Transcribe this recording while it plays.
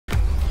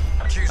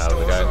How's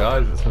it going,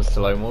 guys? It's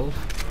Mr. Lone Wolf,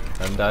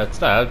 and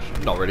today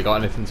I've not really got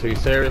anything too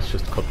serious,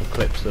 just a couple of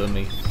clips of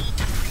me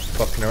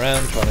fucking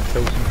around trying to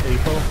kill some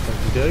people,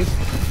 as you do.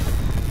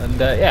 And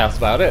yeah, that's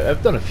about it.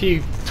 I've done a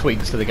few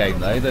tweaks to the game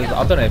though. I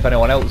don't know if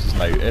anyone else has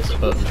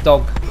noticed, but the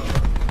dog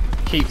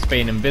keeps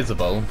being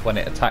invisible when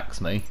it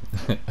attacks me.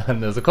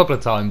 And there's a couple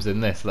of times in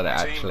this that it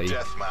actually,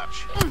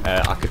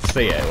 I could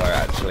see it where it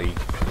actually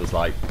was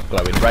like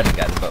glowing red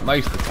again, but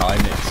most of the time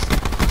it's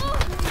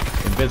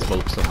invisible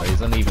for some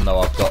reason, even though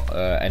I've got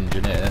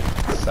engineer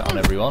set on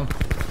everyone.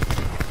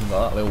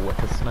 Got that little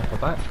whippersnapper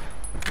back.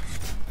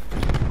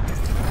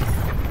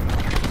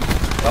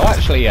 So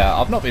actually,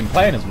 I've not been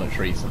playing as much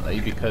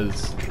recently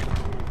because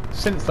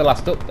since the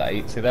last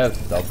update, see there's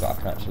the dog that I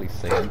can actually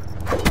see him.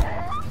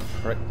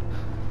 Frick.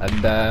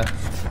 And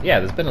yeah,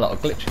 there's been a lot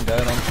of glitching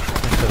going on.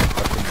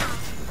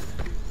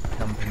 Fucking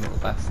camping little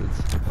bastards.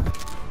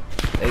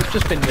 It's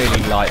just been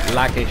really like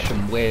laggish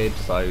and weird,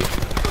 so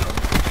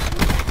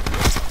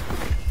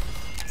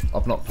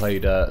I've not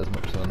played as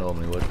much as I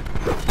normally would.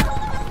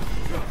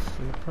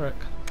 Silly prick.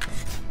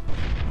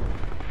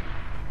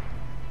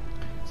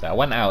 So I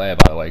went out here,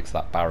 by the way, because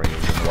that barrier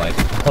was in the way.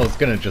 I was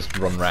going to just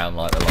run round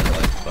like the long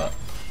way, but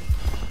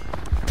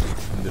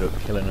ended up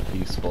killing a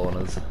few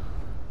spawners.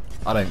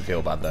 I don't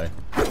feel bad though.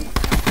 I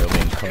feel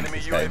being cunt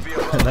this game.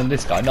 And then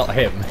this guy, not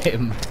him,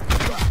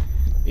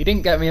 he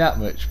didn't get me that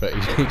much, but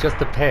he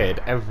just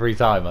appeared every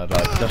time I'd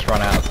like just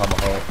run out of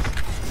tomahawks.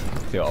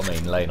 See what I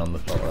mean? Laying on the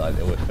floor like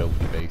they were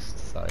filthy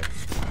beasts, so I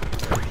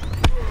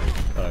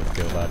don't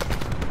feel bad.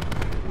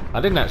 I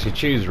didn't actually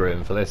choose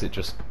room for this, it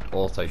just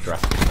auto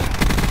drafted me.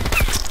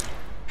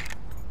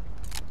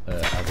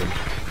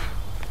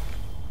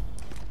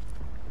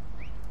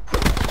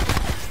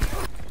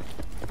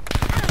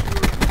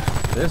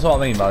 This is what I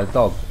mean by the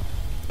dog.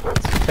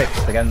 It's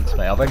fixed against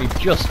me. I've only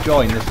just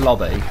joined this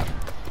lobby.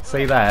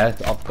 See there,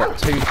 I've got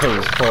 2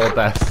 kills, 4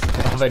 deaths.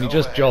 I've only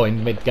just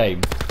joined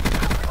mid-game.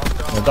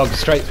 The dog's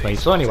straight to me.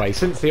 So anyway,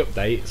 since the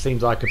update, it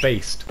seems like a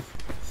beast.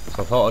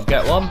 So I thought I'd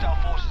get one.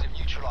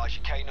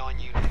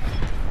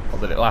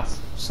 What did it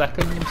last?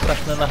 Second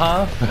and a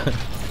half?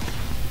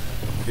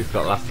 He's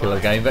got last kill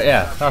of the game, but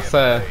yeah, that's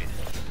I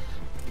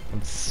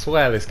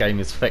swear this game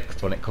is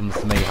fixed when it comes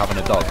to me having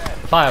a dog.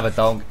 If I have a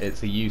dog,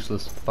 it's a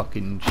useless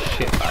fucking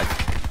shitbag.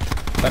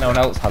 If anyone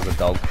else has a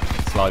dog,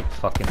 it's like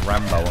fucking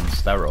Rambo on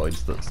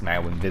steroids that's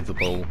now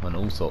invisible and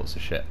all sorts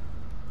of shit.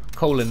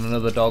 Calling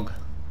another dog,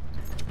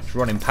 it's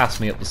running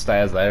past me up the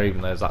stairs there,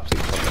 even though there's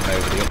absolutely fucking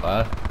nobody up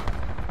there.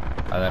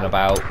 And then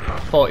about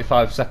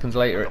 45 seconds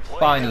later, it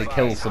finally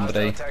kills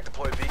somebody.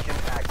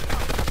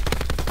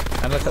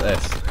 And look at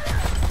this.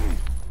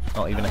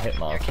 Not even a hit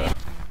marker.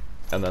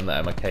 And then the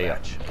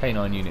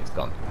K9 unit's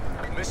gone.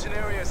 Mission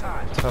area is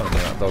hot. Tell me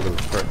that dog is a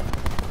prick.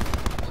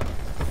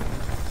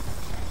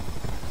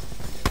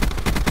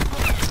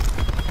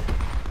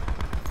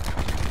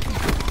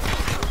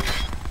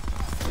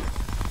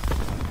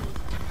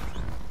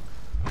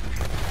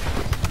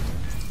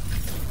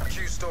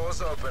 Q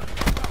stores open.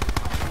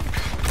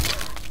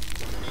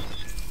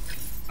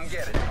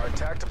 Get it. Our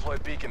attack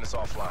deployed beacon is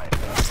offline.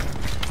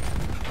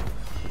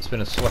 It's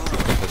been a sweaty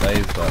couple of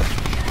days, but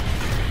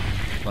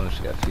managed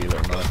to get a few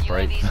little nice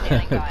breaks.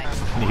 Needed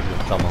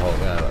a tomahawk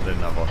there, but I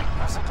didn't have one.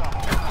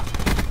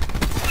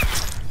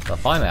 So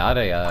finally I had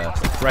a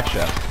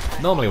thresher.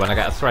 Normally when I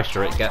get a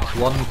thresher it gets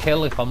 1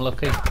 kill if I'm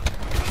lucky. So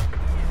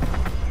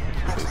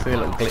you see a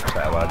little glitch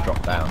there where I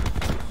dropped down.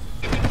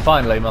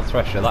 Finally my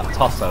thresher, that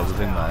tosser was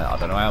in there, I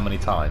don't know how many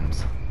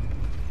times.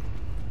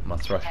 My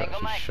thresher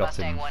actually shot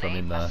him from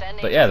in there.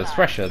 But yeah, the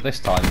thresher this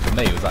time for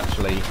me was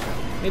actually,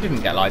 it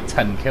didn't get like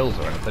 10 kills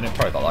or anything, it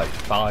probably got like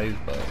 5,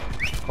 but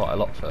quite a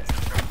lot for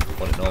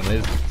what it normally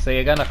is. See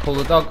again, I call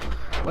the dog.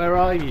 Where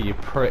are you, you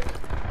prick?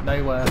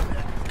 Nowhere.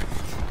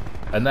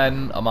 And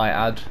then I might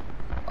add,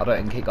 I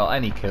don't think it got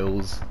any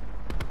kills.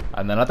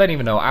 And then I don't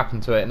even know what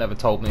happened to it. It never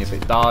told me if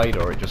it died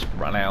or it just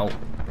ran out.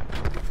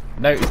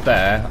 Notice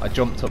there, I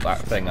jumped up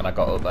that thing and I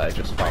got up there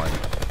just fine.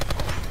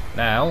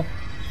 Now,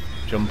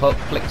 jump up,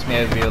 flicks me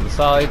over the other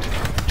side,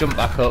 jump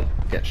back up,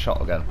 get shot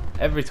again.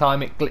 Every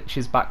time it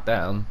glitches back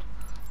down,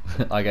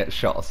 I get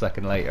shot a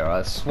second later.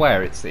 I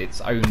swear it's its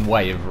own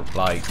way of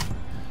like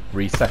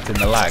resetting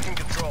the lag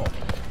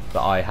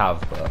that I have,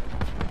 but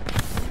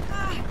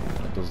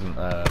it doesn't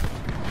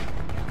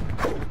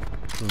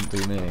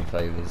do me any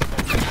favours. I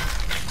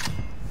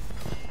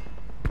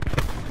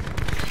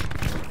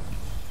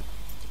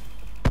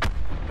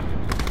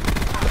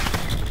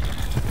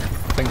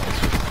think it's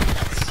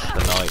just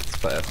the night's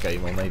first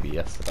game, or maybe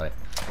yesterday.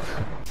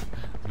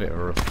 A bit of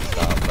a rough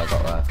start, but I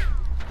got there.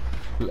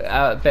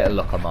 A bit of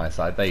luck on my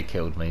side, they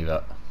killed me,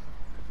 but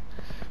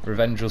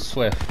revenge was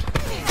swift.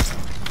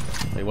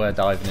 They were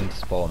diving into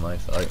spawn though,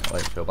 so I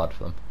don't feel bad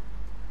for them.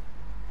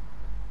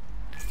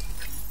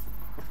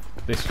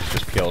 This was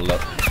just pure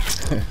luck.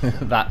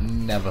 That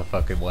never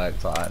fucking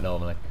works like that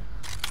normally.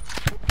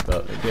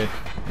 But it did,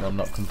 and I'm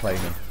not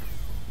complaining.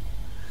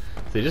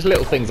 See, just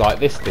little things like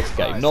this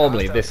game.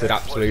 Normally this would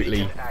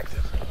absolutely,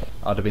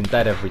 I'd have been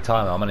dead every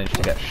time. I managed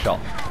to get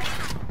shot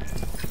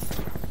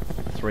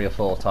 3 or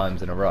 4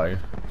 times in a row.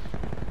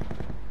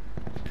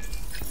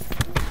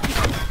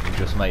 And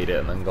just made it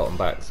and then got them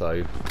back,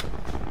 so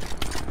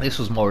this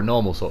was more a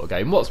normal sort of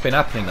game. What's been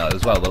happening though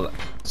as well,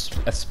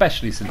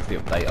 especially since the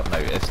update I've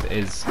noticed,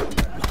 is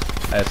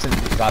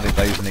since it's added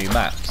those new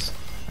maps,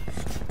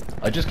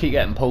 I just keep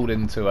getting pulled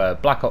into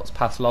Black Ops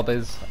Pass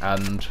lobbies,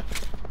 and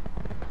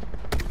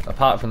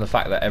apart from the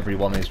fact that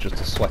everyone is just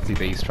a sweaty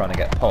beast trying to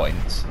get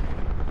points,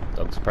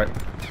 dog's prick,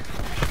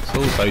 it's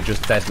also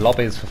just dead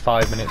lobbies for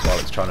 5 minutes while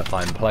it's trying to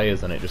find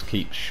players, and it just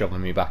keeps shoving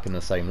me back in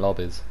the same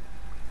lobbies.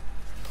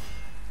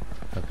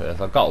 Look at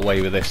this, I've got away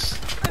with this.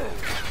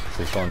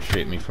 So someone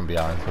shooting me from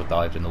behind, so I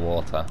dived in the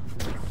water.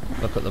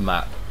 Look at the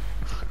map.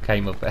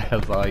 Came up there, I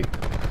was like,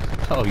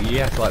 oh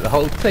yes, like the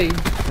whole team.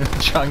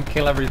 Try and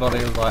kill everybody,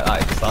 I was like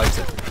that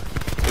excited.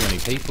 Too many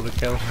people to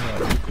kill. Like,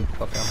 you can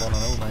fucking have one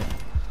and all, mate.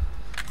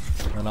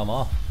 And I'm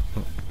off.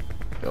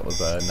 It was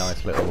a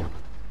nice little...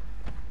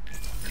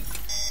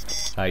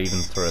 I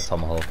even threw a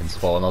tomahawk in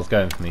spawn. I was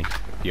going for me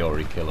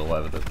Fury kill or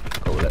whatever they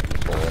call it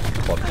before.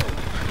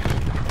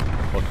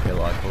 Quad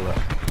kill I call it.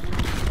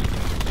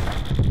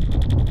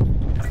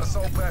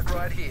 Assault pack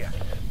right here.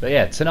 But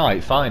yeah,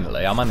 tonight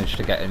finally I managed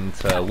to get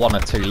into 1 or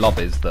 2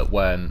 lobbies that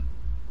weren't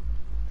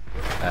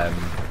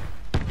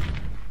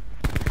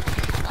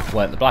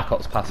the Black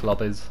Ops Pass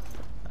lobbies,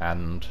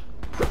 and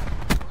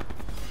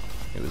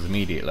it was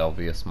immediately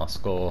obvious my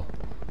score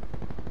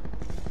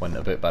went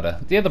a bit better.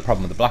 The other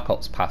problem with the Black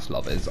Ops Pass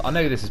lobbies, I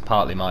know this is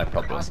partly my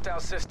problem. Hostile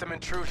system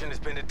intrusion has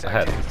been detected. I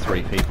heard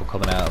 3 people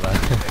coming out of there.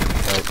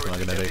 What else am I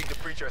going to do?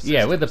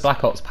 Yeah, with the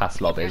Black Ops Pass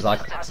lobbies,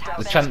 like,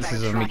 the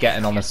chances of me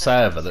getting on a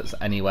server that's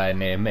anywhere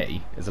near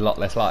me is a lot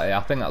less likely.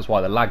 I think that's why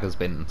the lag has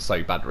been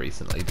so bad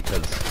recently,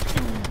 because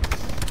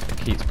it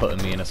keeps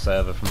putting me in a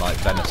server from like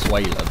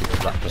Venezuela, because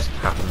that just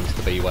happens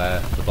to be where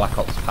the Black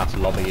Ops Pass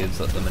lobby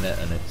is at the minute,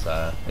 and it's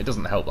it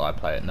doesn't help that I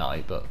play at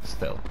night, but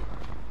still.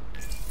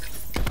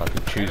 If I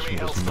could choose from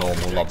just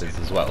normal lobbies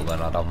as well,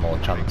 then I'd have more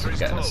chance of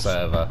getting a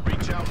server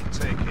this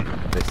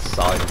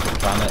side of the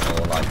planet,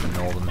 or like the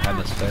northern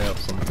hemisphere or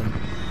something.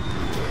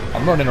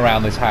 I'm running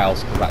around this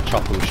house because that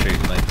chopper was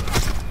shooting me.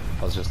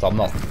 I'm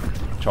not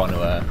trying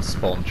to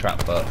spawn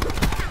trap, but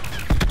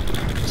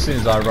as soon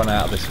as I run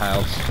out of this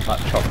house, that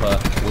chopper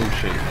will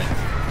shoot me.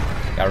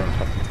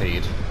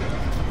 Guaranteed.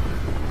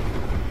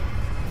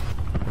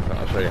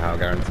 I'll show you how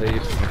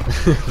guaranteed.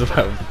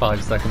 About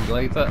 5 seconds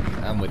later,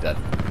 and we're dead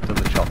to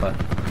the chopper.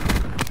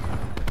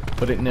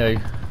 But it knew.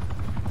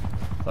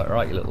 Like,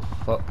 right, you little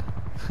fuck.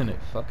 And it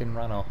fucking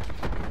ran off.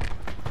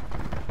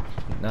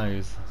 It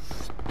knows.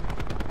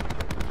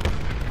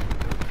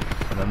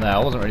 And then there, I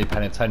wasn't really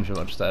paying attention,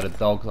 I just heard a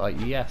dog, like,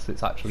 yes,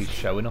 it's actually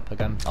showing up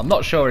again. I'm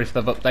not sure if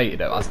they've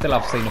updated it, I still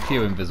have seen a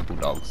few invisible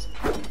dogs.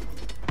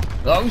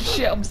 Oh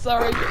shit, I'm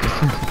sorry!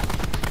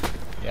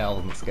 Yeah, I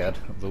wasn't scared,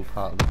 it was all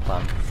part of the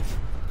plan.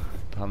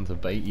 Plan to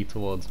bait you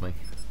towards me.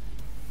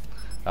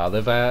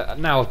 They've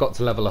now I've got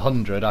to level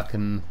 100, I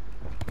can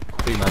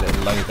do my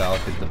little logo. I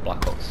did the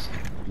Black Ops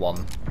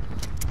 1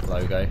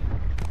 logo.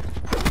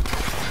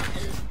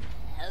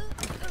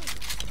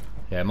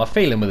 Yeah, my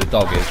feeling with the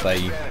dog is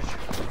they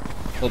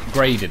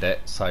upgraded it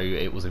so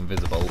it was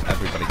invisible.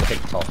 Everybody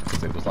kicked off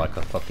because it was like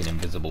a fucking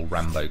invisible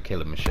Rambo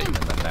killer machine, and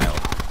then now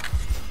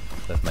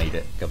they've made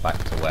it go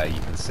back to where you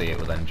can see it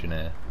with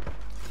engineer.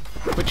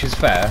 Which is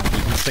fair.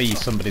 You can see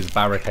somebody's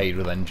barricade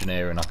with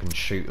engineer and I can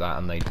shoot that,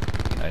 and they,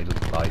 you know,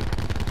 look like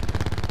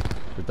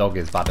the dog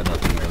is bad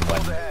enough even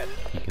when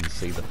you can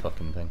see the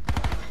fucking thing.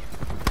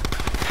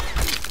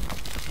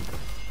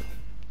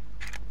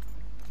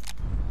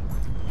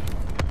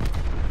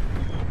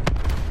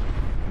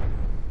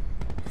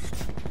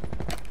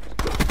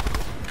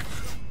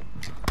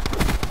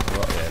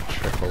 Oh yeah,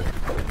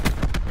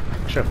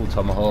 triple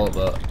tomahawk,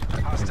 but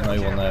there's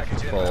no one there for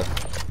 4,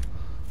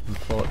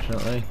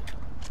 unfortunately.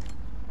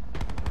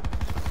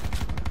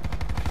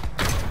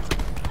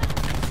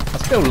 I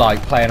still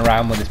like playing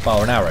around with this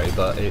bow and arrow,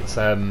 but it's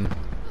to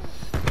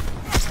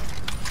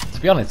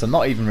be honest, I'm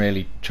not even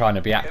really trying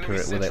to be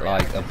accurate with it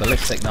like a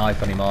ballistic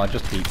knife anymore. I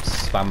just keep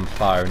spam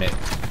firing it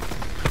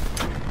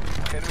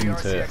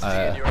into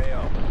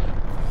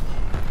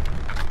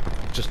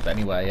just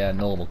anywhere, yeah,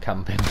 normal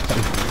camping.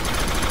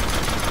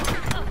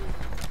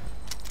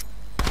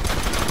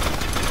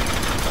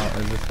 Oh,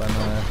 is this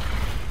then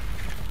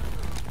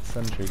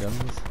sentry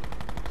guns?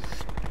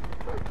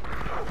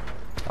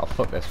 I'll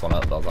fuck this one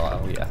up, I was like,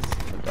 oh yes,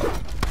 the dog.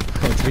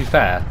 To be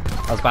fair,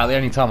 that's about the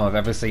only time I've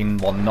ever seen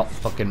one not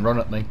fucking run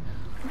at me.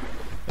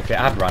 If it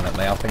had run at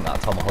me, I think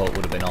that tomahawk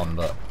would have been on,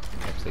 but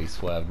obviously he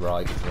swerved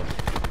right to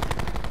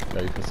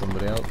go for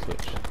somebody else,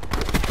 which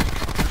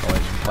I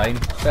won't complain.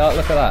 See,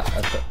 look at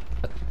that.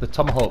 The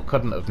tomahawk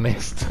couldn't have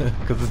missed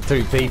because the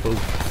 2 people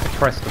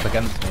pressed up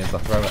against me as I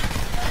throw it.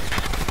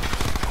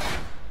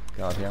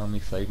 God, the army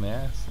saved my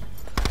ass.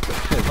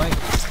 Cheers, mate.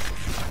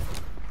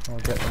 I'll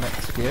get the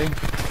next few.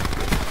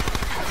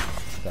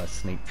 This guy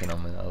sneaked in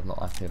on me, I was not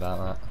happy about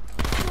that.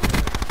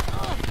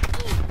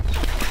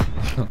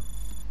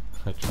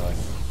 I tried.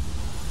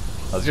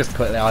 I was just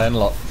quickly, I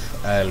unlocked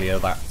earlier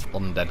that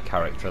undead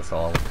character, so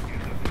I'll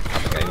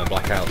have a gonna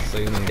black out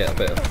soon and get a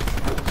bit of,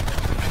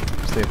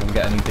 see if we can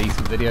get any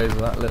decent videos of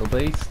that little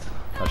beast.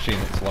 I assume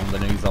it's one of the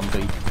new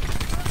zombie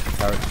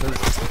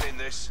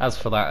characters. As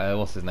for that,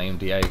 what's his name,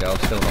 Diego,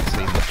 I've still not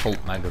seen the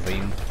Pulp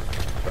magazine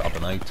for, I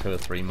don't know, 2 or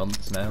 3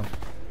 months now.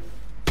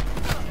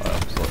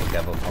 I'm sort of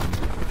gave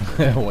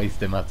up on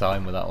wasting my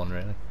time with that one,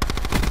 really.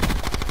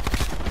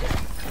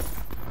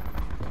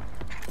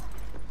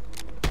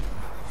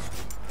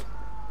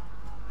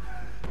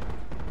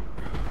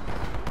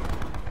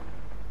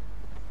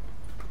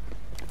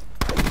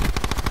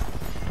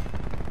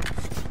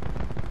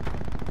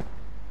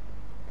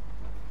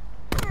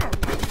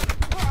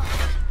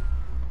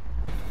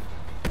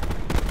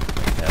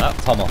 That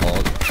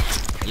tomahawk,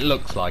 it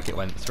looks like it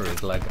went through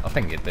his leg. I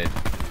think it did.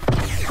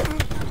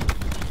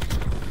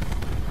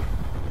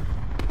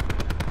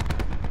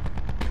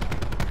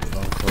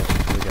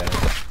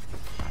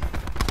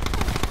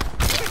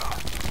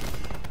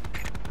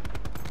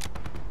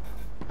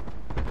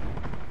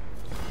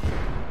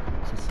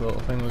 It's the sort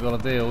of thing we've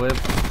got to deal with.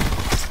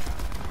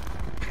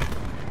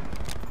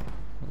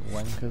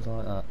 Wankers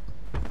like that.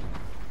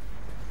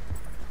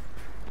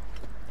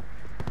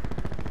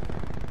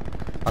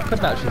 I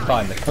couldn't actually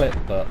find the clip,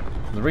 but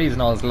the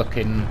reason I was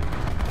looking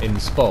in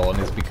spawn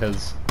is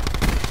because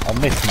on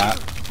this map,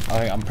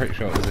 I'm pretty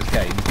sure it was this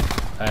game,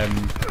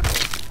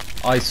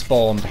 I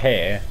spawned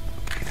here,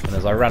 and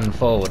as I ran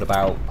forward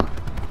about,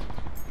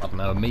 I don't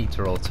know, a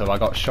metre or two, I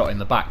got shot in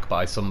the back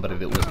by somebody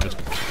that was just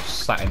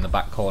sat in the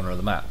back corner of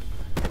the map.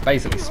 It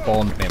basically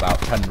spawned me about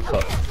 10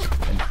 foot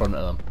in front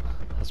of them.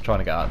 I was trying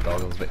to get that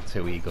dog, I was a bit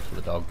too eager for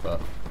the dog,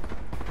 but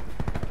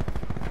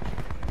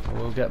I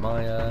will get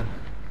my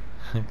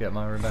get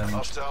my revenge.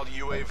 Hostile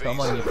UAV.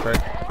 Come on, you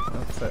prick.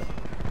 That's it.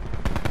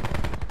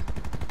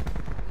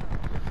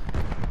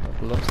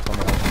 God loves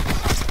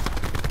tomahawks.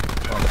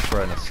 Trying to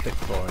throw in a stick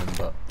for him,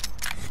 but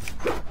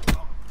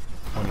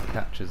when he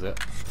catches it,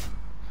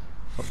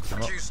 fucks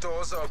him up. Q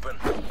stores open.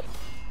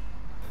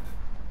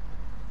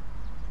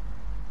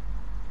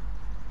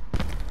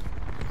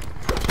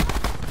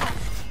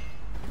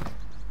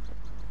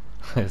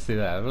 See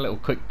there, a little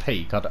quick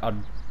peek.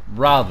 I'd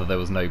rather there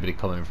was nobody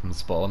coming from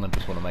spawn. I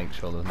just want to make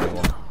sure there's no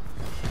one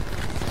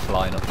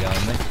flying up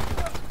behind me.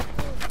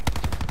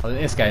 I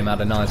think this game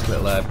had a nice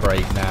little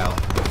break now.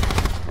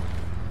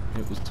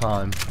 It was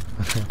time.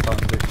 Time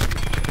to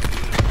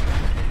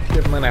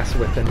give him an ass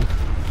whipping. A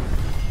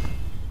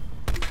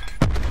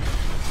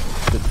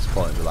bit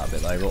disappointed with that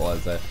bit though, but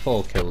otherwise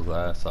 4 kills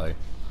there, so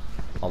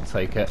I'll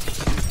take it.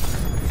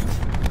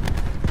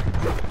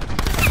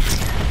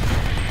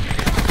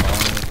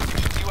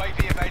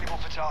 UAV available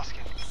for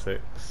tasking.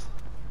 6.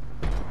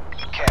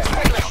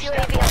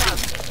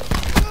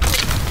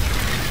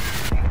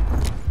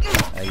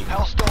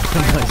 Nice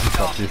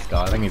got this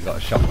guy. I think he's got a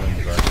shotgun,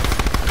 bro.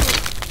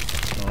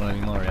 Not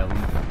anymore, he hasn't.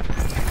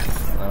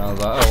 And I was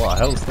like, oh, what a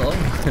hellstorm.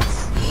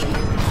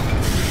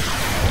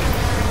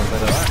 A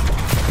bit of that.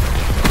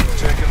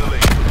 Taking the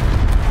lead.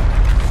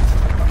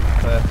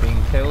 13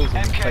 kills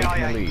and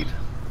taking the lead.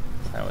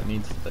 That's how it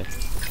needs to be.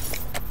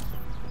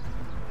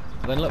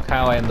 But then look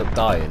how I end up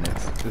dying.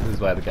 This is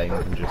where the game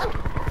can just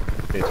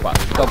be a twat.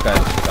 The dog goes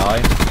to the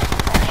guy,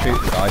 shoot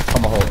the guy,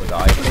 tomahawk the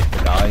guy, hit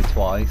the guy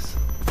twice.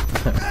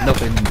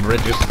 Nothing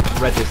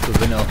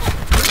registers enough.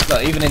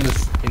 But even in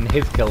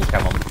his kill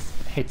cam, I'm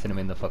hitting him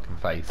in the fucking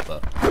face,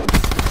 but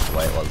that's the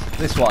way it was.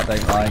 This is what I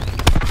don't like.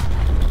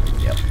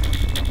 Yep.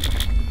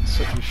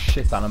 Such a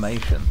shit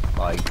animation.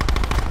 Like,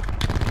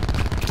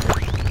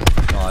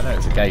 oh, I know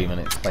it's a game and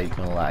it's fake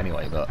and all that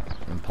anyway, but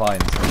implying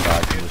some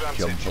guy can just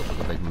jump up with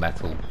a big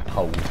metal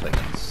pole thing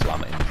and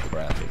slam it into the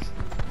ground is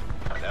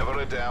never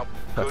a doubt.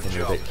 fucking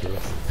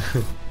ridiculous.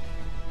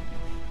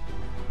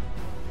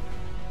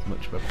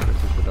 Much of a prick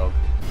of the dog.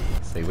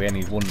 See, we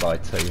only won by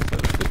 2, so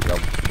good job.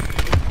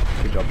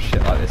 Good job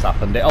shit like this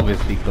happened. It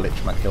obviously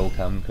glitched my kill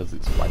cam because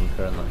it's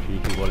flanker and that's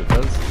usually what it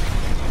does.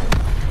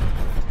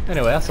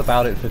 Anyway, that's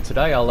about it for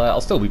today.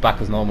 I'll still be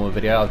back as normal with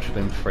video. I've just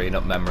been freeing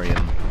up memory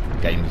and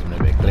the game's been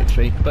a bit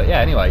glitchy. But yeah,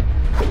 anyway,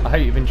 I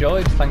hope you've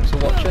enjoyed. Thanks for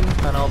watching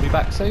and I'll be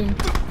back soon.